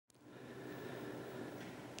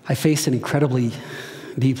I faced an incredibly,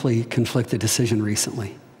 deeply conflicted decision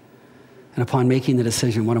recently. And upon making the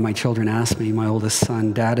decision, one of my children asked me, my oldest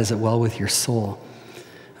son, "Dad, is it well with your soul?"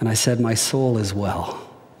 And I said, "My soul is well,"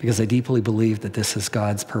 because I deeply believe that this is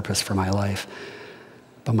God's purpose for my life.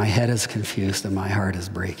 But my head is confused and my heart is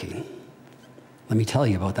breaking. Let me tell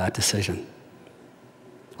you about that decision.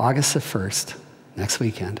 August the 1st, next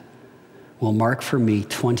weekend, will mark for me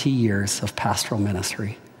 20 years of pastoral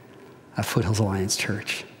ministry at Foothills Alliance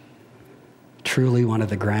Church. Truly one of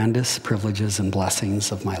the grandest privileges and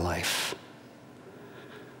blessings of my life.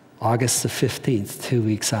 August the 15th, 2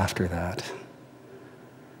 weeks after that,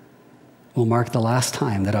 will mark the last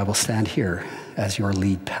time that I will stand here as your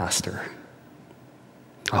lead pastor.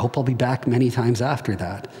 I hope I'll be back many times after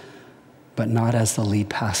that, but not as the lead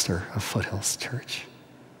pastor of Foothills Church.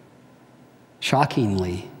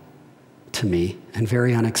 Shockingly to me, and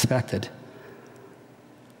very unexpected,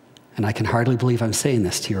 and I can hardly believe I'm saying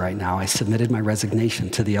this to you right now, I submitted my resignation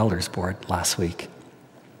to the elders board last week.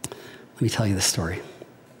 Let me tell you the story.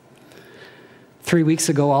 3 weeks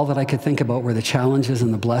ago, all that I could think about were the challenges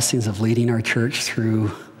and the blessings of leading our church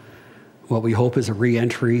through what we hope is a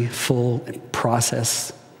re-entry, full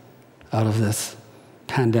process out of this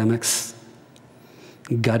pandemic's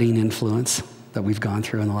gutting influence that we've gone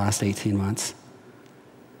through in the last 18 months.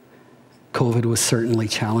 COVID was certainly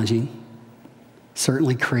challenging,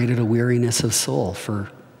 certainly created a weariness of soul for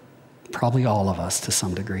probably all of us to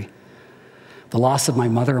some degree. The loss of my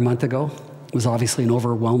mother a month ago was obviously an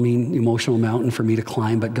overwhelming emotional mountain for me to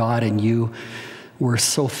climb, but God and you were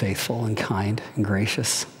so faithful and kind and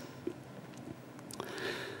gracious.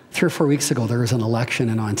 3 or 4 weeks ago, there was an election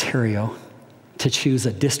in Ontario to choose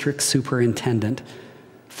a district superintendent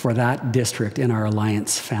for that district in our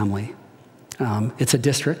Alliance family. It's a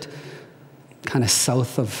district kind of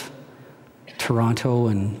south of Toronto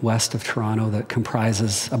and west of Toronto that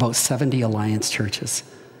comprises about 70 Alliance churches.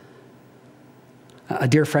 A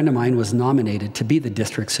dear friend of mine was nominated to be the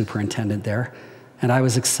district superintendent there, and I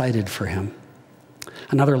was excited for him.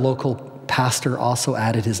 Another local pastor also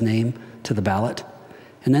added his name to the ballot.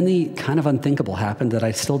 And then the kind of unthinkable happened that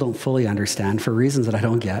I still don't fully understand for reasons that I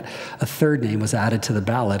don't get. A third name was added to the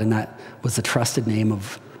ballot, and that was the trusted name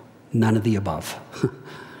of none of the above.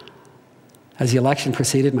 As the election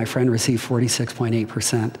proceeded, my friend received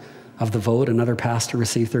 46.8% of the vote. Another pastor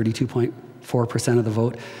received 32.4% of the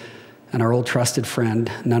vote. And our old trusted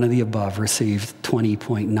friend, none of the above, received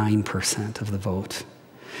 20.9% of the vote.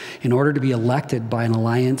 In order to be elected by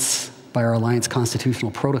our Alliance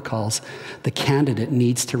constitutional protocols, the candidate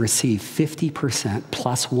needs to receive 50%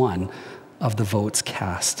 plus 1 of the votes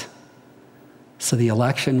cast. So the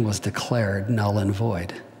election was declared null and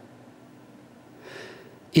void.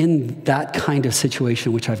 In that kind of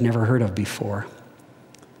situation, which I've never heard of before,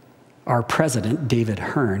 our president, David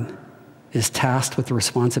Hearn, is tasked with the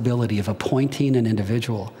responsibility of appointing an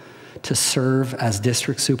individual to serve as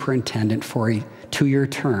district superintendent for a 2-year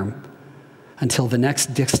term until the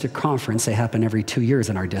next district conference. They happen every 2 years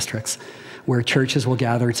in our districts, where churches will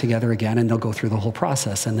gather together again and they'll go through the whole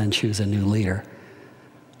process and then choose a new leader.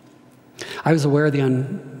 I was aware of the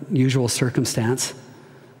unusual circumstance.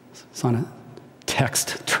 I was on a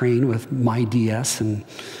text train with my DS and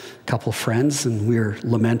a couple friends, and we were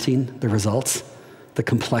lamenting the results, the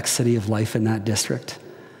complexity of life in that district.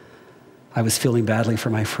 I was feeling badly for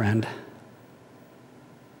my friend.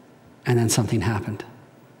 And then something happened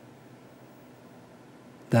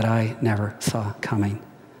that I never saw coming.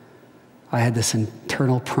 I had this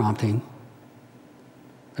internal prompting,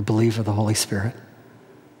 I believe of the Holy Spirit,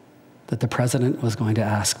 that the president was going to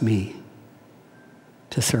ask me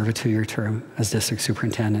to serve a 2-year term as district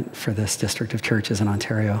superintendent for this district of churches in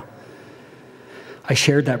Ontario. I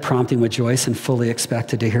shared that prompting with Joyce and fully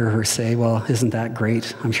expected to hear her say, "Well, isn't that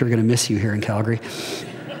great? I'm sure going to miss you here in Calgary."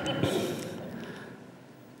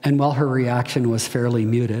 And while her reaction was fairly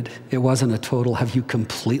muted, it wasn't a total, "Have you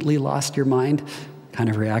completely lost your mind?" kind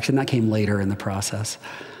of reaction. That came later in the process.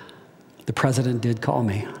 The president did call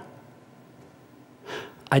me.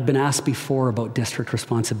 I'd been asked before about district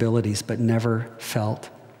responsibilities, but never felt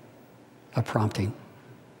a prompting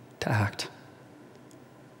to act.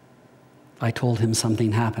 I told him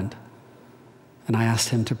something happened, and I asked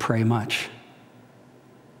him to pray much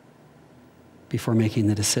before making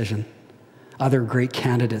the decision. Other great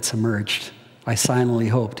candidates emerged. I silently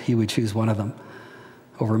hoped he would choose one of them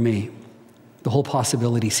over me. The whole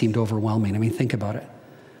possibility seemed overwhelming. I mean, think about it.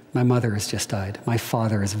 My mother has just died. My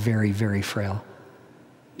father is very, very frail.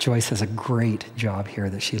 Joyce has a great job here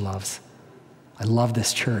that she loves. I love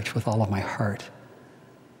this church with all of my heart.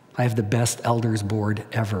 I have the best elders board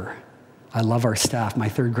ever. I love our staff. My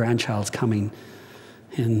 3rd grandchild's coming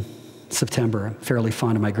in September. I'm fairly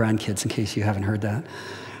fond of my grandkids, in case you haven't heard that.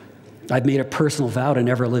 I've made a personal vow to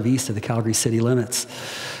never live east of the Calgary city limits.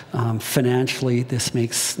 Financially, this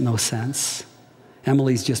makes no sense.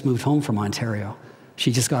 Emily's just moved home from Ontario.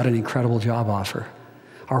 She just got an incredible job offer.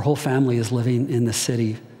 Our whole family is living in the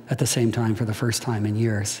city at the same time for the first time in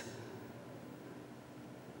years.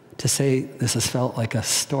 To say this has felt like a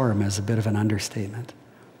storm is a bit of an understatement.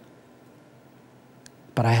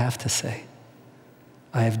 But I have to say,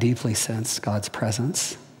 I have deeply sensed God's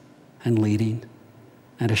presence and leading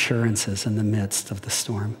and assurances in the midst of the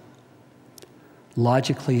storm.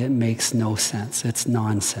 Logically, it makes no sense. It's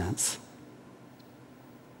nonsense.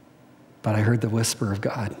 But I heard the whisper of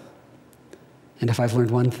God. And if I've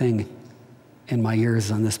learned one thing in my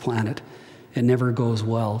years on this planet, it never goes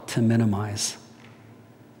well to minimize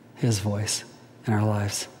His voice in our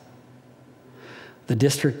lives. The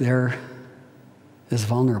district there is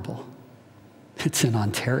vulnerable. It's in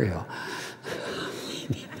Ontario.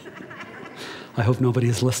 I hope nobody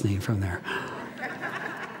is listening from there.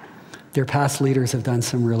 Their past leaders have done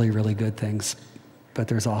some really, really good things, but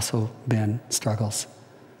there's also been struggles.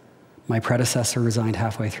 My predecessor resigned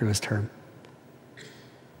halfway through his term.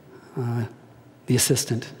 The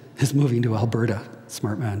assistant is moving to Alberta,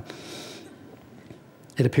 smart man.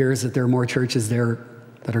 It appears that there are more churches there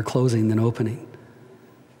that are closing than opening.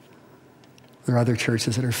 There are other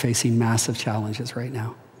churches that are facing massive challenges right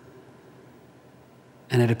now.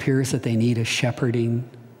 And it appears that they need a shepherding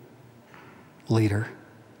leader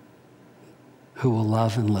who will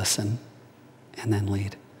love and listen and then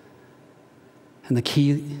lead. And the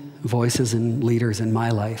key voices and leaders in my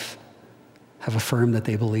life have affirmed that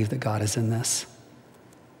they believe that God is in this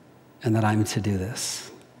and that I'm to do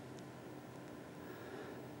this.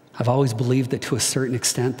 I've always believed that to a certain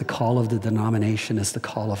extent, the call of the denomination is the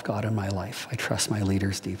call of God in my life. I trust my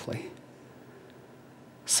leaders deeply.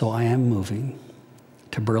 So I am moving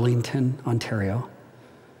to Burlington, Ontario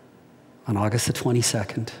on August the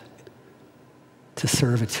 22nd to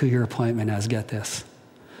serve a 2-year appointment as, get this,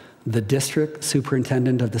 the district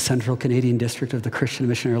superintendent of the Central Canadian District of the Christian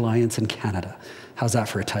Missionary Alliance in Canada. How's that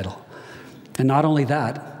for a title? And not only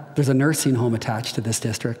that, there's a nursing home attached to this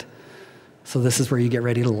district. So this is where you get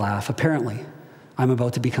ready to laugh. Apparently, I'm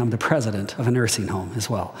about to become the president of a nursing home as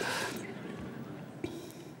well.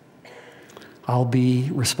 I'll be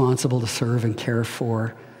responsible to serve and care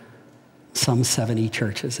for some 70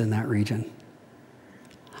 churches in that region.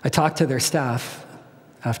 I talked to their staff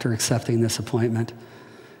after accepting this appointment,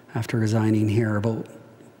 after resigning here, about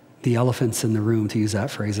the elephants in the room, to use that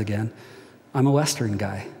phrase again. I'm a Western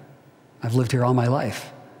guy. I've lived here all my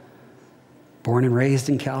life, born and raised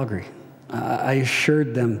in Calgary. I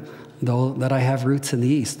assured them, though, that I have roots in the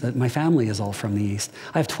East, that my family is all from the East.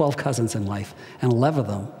 I have 12 cousins in life, and 11 of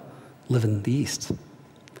them live in the East.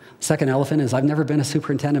 Second elephant is I've never been a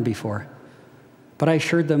superintendent before. But I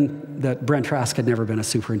assured them that Brent Trask had never been a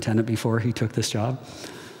superintendent before he took this job.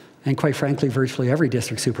 And quite frankly, virtually every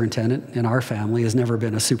district superintendent in our family has never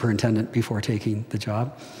been a superintendent before taking the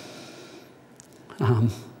job.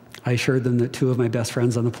 I assured them that 2 of my best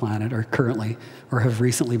friends on the planet are currently or have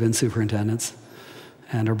recently been superintendents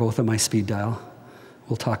and are both on my speed dial.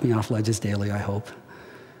 Will talk me off ledges daily, I hope.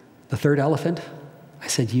 The third elephant, I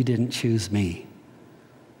said, you didn't choose me.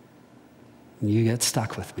 You get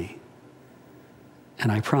stuck with me.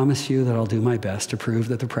 And I promise you that I'll do my best to prove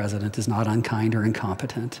that the president is not unkind or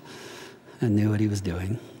incompetent and knew what he was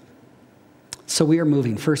doing. So we are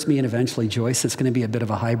moving, first me and eventually Joyce. It's going to be a bit of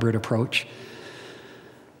a hybrid approach.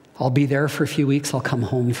 I'll be there for a few weeks. I'll come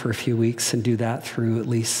home for a few weeks and do that through at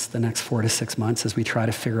least the next 4 to 6 months as we try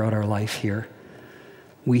to figure out our life here.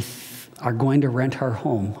 We are going to rent our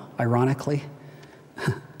home, ironically,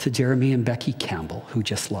 to Jeremy and Becky Campbell, who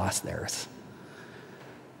just lost theirs.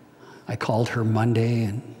 I called her Monday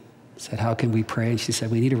and said, how can we pray? And she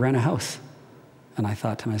said, we need to rent a house. And I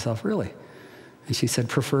thought to myself, really? And she said,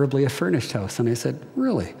 preferably a furnished house. And I said,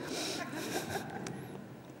 really?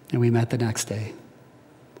 And we met the next day.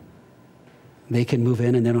 They can move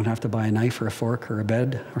in and they don't have to buy a knife or a fork or a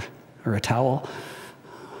bed or a towel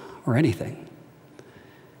or anything.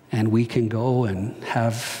 And we can go and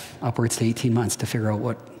have upwards to 18 months to figure out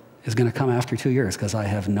what is going to come after 2 years, because I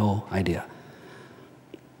have no idea.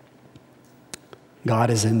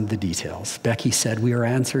 God is in the details. Becky said, we are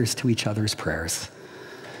answers to each other's prayers.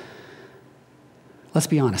 Let's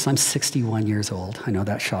be honest, I'm 61 years old. I know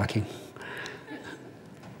that's shocking.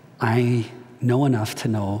 I know enough to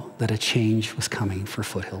know that a change was coming for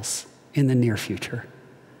Foothills in the near future.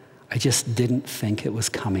 I just didn't think it was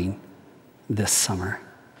coming this summer.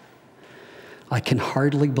 I can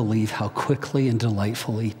hardly believe how quickly and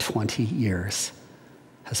delightfully 20 years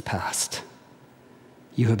has passed.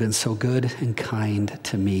 You have been so good and kind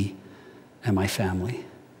to me and my family.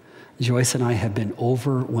 Joyce and I have been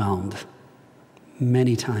overwhelmed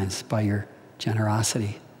many times by your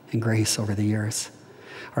generosity and grace over the years.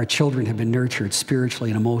 Our children have been nurtured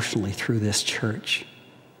spiritually and emotionally through this church.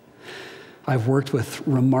 I've worked with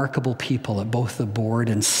remarkable people at both the board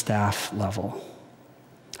and staff level.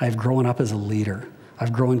 I've grown up as a leader.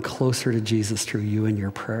 I've grown closer to Jesus through you and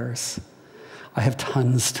your prayers. I have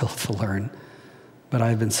tons still to learn, but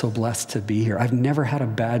I've been so blessed to be here. I've never had a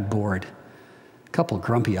bad board. A couple of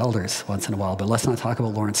grumpy elders once in a while, but let's not talk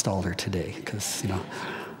about Lawrence Stalder today, because,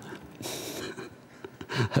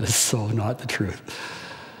 that is so not the truth.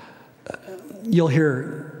 You'll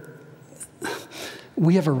hear,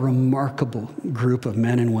 we have a remarkable group of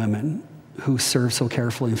men and women who serve so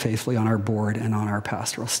carefully and faithfully on our board and on our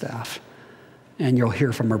pastoral staff. And you'll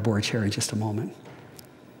hear from our board chair in just a moment.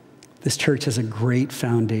 This church has a great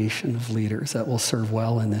foundation of leaders that will serve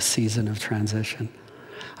well in this season of transition.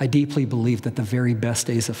 I deeply believe that the very best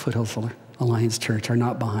days of Foothills Alliance Church are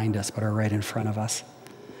not behind us, but are right in front of us.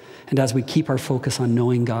 And as we keep our focus on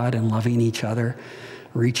knowing God and loving each other,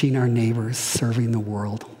 reaching our neighbors, serving the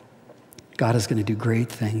world, God is going to do great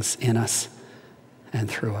things in us and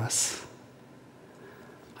through us.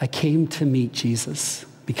 I came to meet Jesus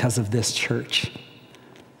because of this church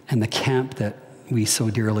and the camp that we so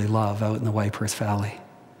dearly love out in the Wipers Valley.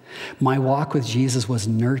 My walk with Jesus was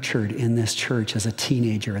nurtured in this church as a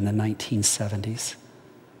teenager in the 1970s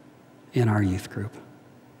in our youth group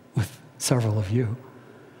with several of you.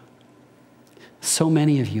 So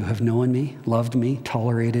many of you have known me, loved me,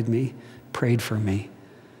 tolerated me, prayed for me,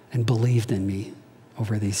 and believed in me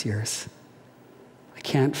over these years. I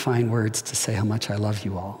can't find words to say how much I love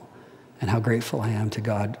you all and how grateful I am to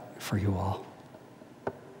God for you all.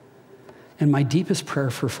 And my deepest prayer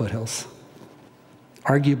for Foothills,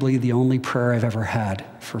 arguably the only prayer I've ever had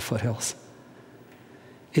for Foothills,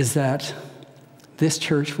 is that this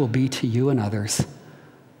church will be to you and others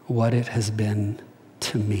what it has been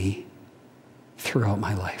to me throughout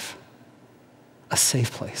my life. A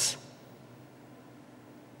safe place,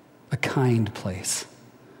 a kind place,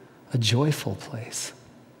 a joyful place,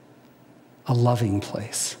 a loving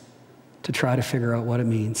place to try to figure out what it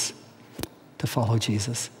means to follow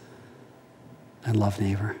Jesus and love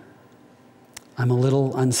neighbor. I'm a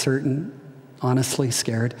little uncertain, honestly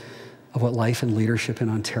scared of what life and leadership in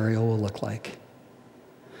Ontario will look like.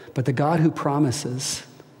 But the God who promises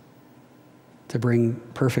to bring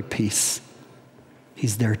perfect peace,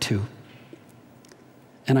 he's there too.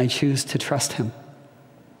 And I choose to trust him.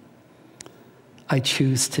 I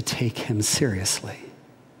choose to take him seriously.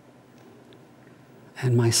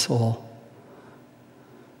 And my soul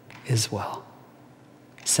is well.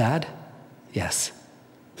 Sad? Yes.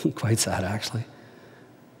 Quite sad, actually.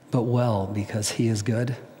 But well, because he is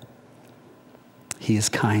good. He is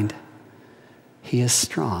kind. He is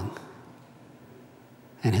strong.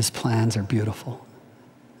 And his plans are beautiful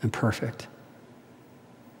and perfect,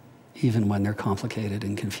 even when they're complicated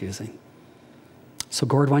and confusing. So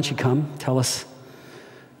Gord, why don't you come, tell us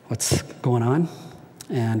what's going on.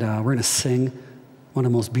 And we're going to sing one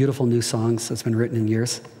of the most beautiful new songs that's been written in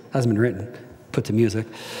years. Hasn't been written, put to music.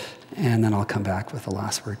 And then I'll come back with the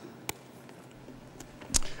last word.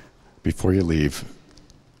 Before you leave,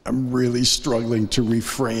 I'm really struggling to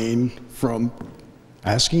refrain from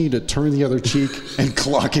asking you to turn the other cheek and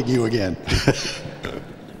clocking you again.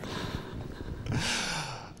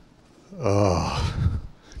 Oh,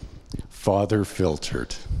 Father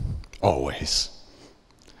filtered, always.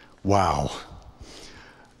 Wow,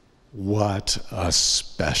 what a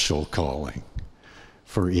special calling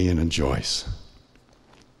for Ian and Joyce.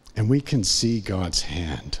 And we can see God's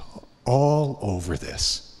hand all over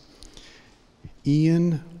this.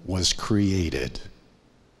 Ian was created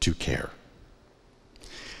to care.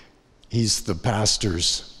 He's the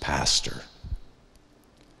pastor's pastor.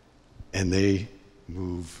 And they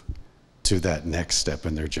move to that next step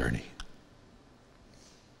in their journey.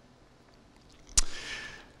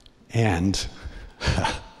 And,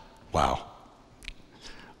 wow,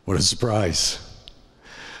 what a surprise.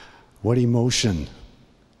 What emotion.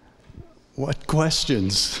 What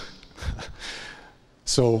questions?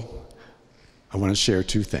 So, I want to share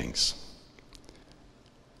two things.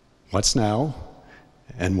 What's now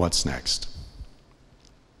and what's next?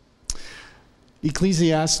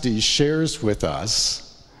 Ecclesiastes shares with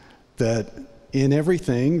us that in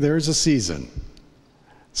everything there's a season.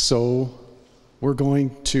 So we're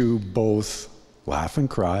going to both laugh and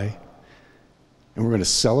cry, and we're going to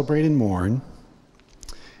celebrate and mourn.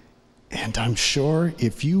 And I'm sure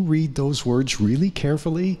if you read those words really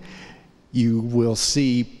carefully, you will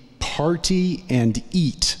see party and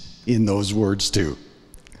eat in those words too.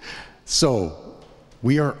 So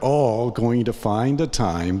we are all going to find a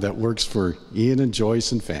time that works for Ian and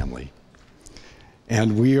Joyce and family.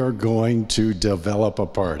 And we are going to develop a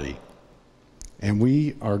party. And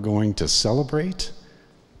we are going to celebrate.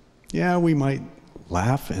 Yeah, we might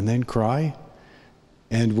laugh and then cry.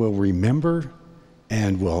 And we'll remember,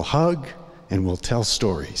 and we'll hug, and we'll tell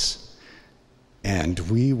stories. And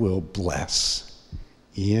we will bless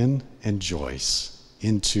Ian and Joyce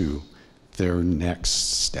into their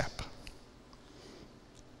next step.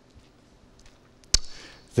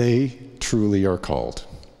 They truly are called.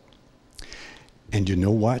 And you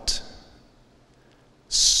know what?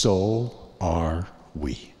 So are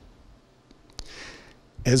we.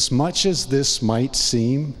 As much as this might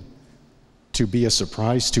seem to be a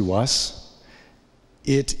surprise to us,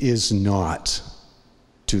 it is not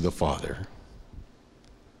to the Father.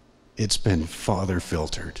 It's been Father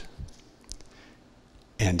filtered,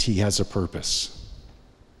 and He has a purpose.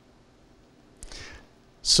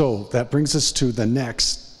 So that brings us to the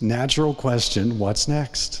next natural question: what's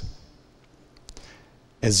next?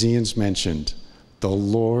 As Ian's mentioned, the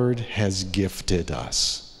Lord has gifted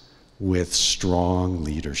us with strong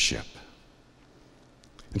leadership.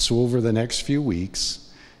 And so over the next few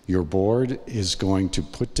weeks, your board is going to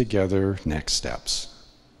put together next steps.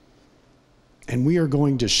 And we are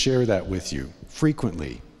going to share that with you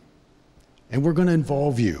frequently. And we're going to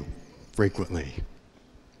involve you frequently.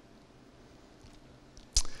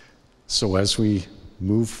 So as we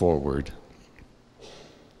move forward,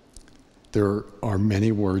 there are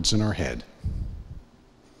many words in our head.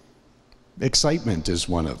 Excitement is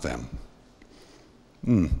one of them.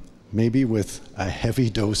 Maybe with a heavy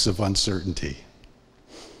dose of uncertainty.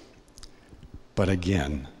 But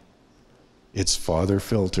again, it's Father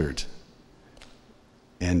filtered.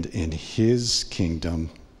 And in His kingdom,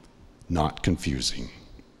 not confusing.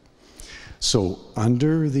 So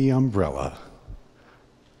under the umbrella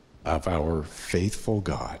of our faithful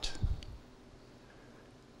God,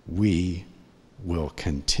 we will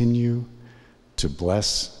continue to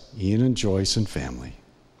bless Ian and Joyce and family,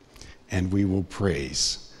 and we will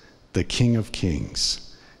praise the King of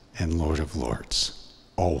Kings and Lord of Lords,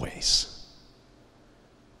 always.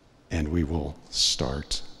 And we will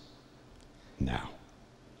start now.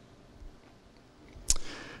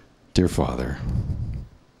 Dear Father,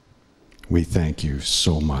 we thank you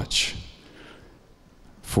so much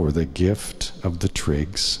for the gift of the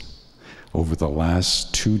Triggs over the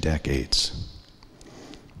last 2 decades.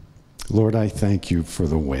 Lord, I thank you for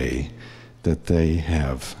the way that they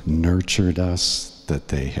have nurtured us, that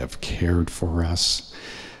they have cared for us,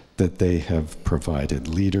 that they have provided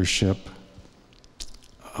leadership,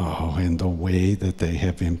 and the way that they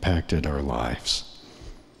have impacted our lives.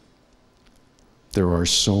 There are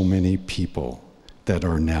so many people that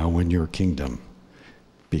are now in your kingdom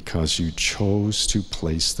because you chose to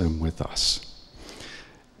place them with us.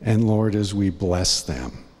 And Lord, as we bless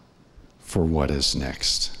them for what is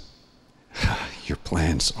next, your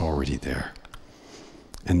plan's already there.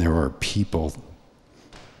 And there are people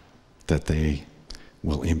that they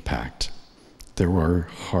will impact. There are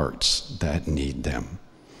hearts that need them.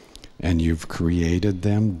 And you've created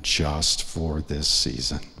them just for this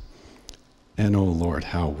season. And oh Lord,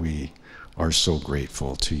 how we are so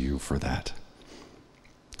grateful to you for that.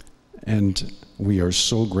 And we are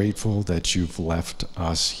so grateful that you've left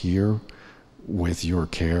us here with your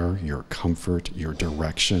care, your comfort, your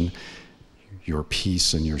direction, your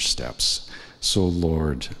peace and your steps. So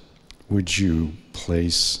Lord, would you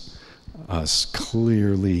place us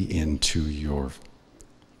clearly into your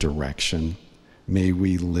direction? May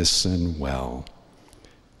we listen well,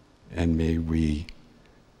 and may we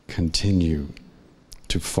continue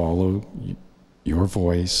to follow your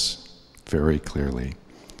voice very clearly.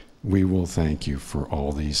 We will thank you for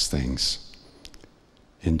all these things.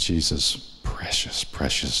 In Jesus' precious,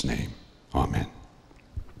 precious name, amen.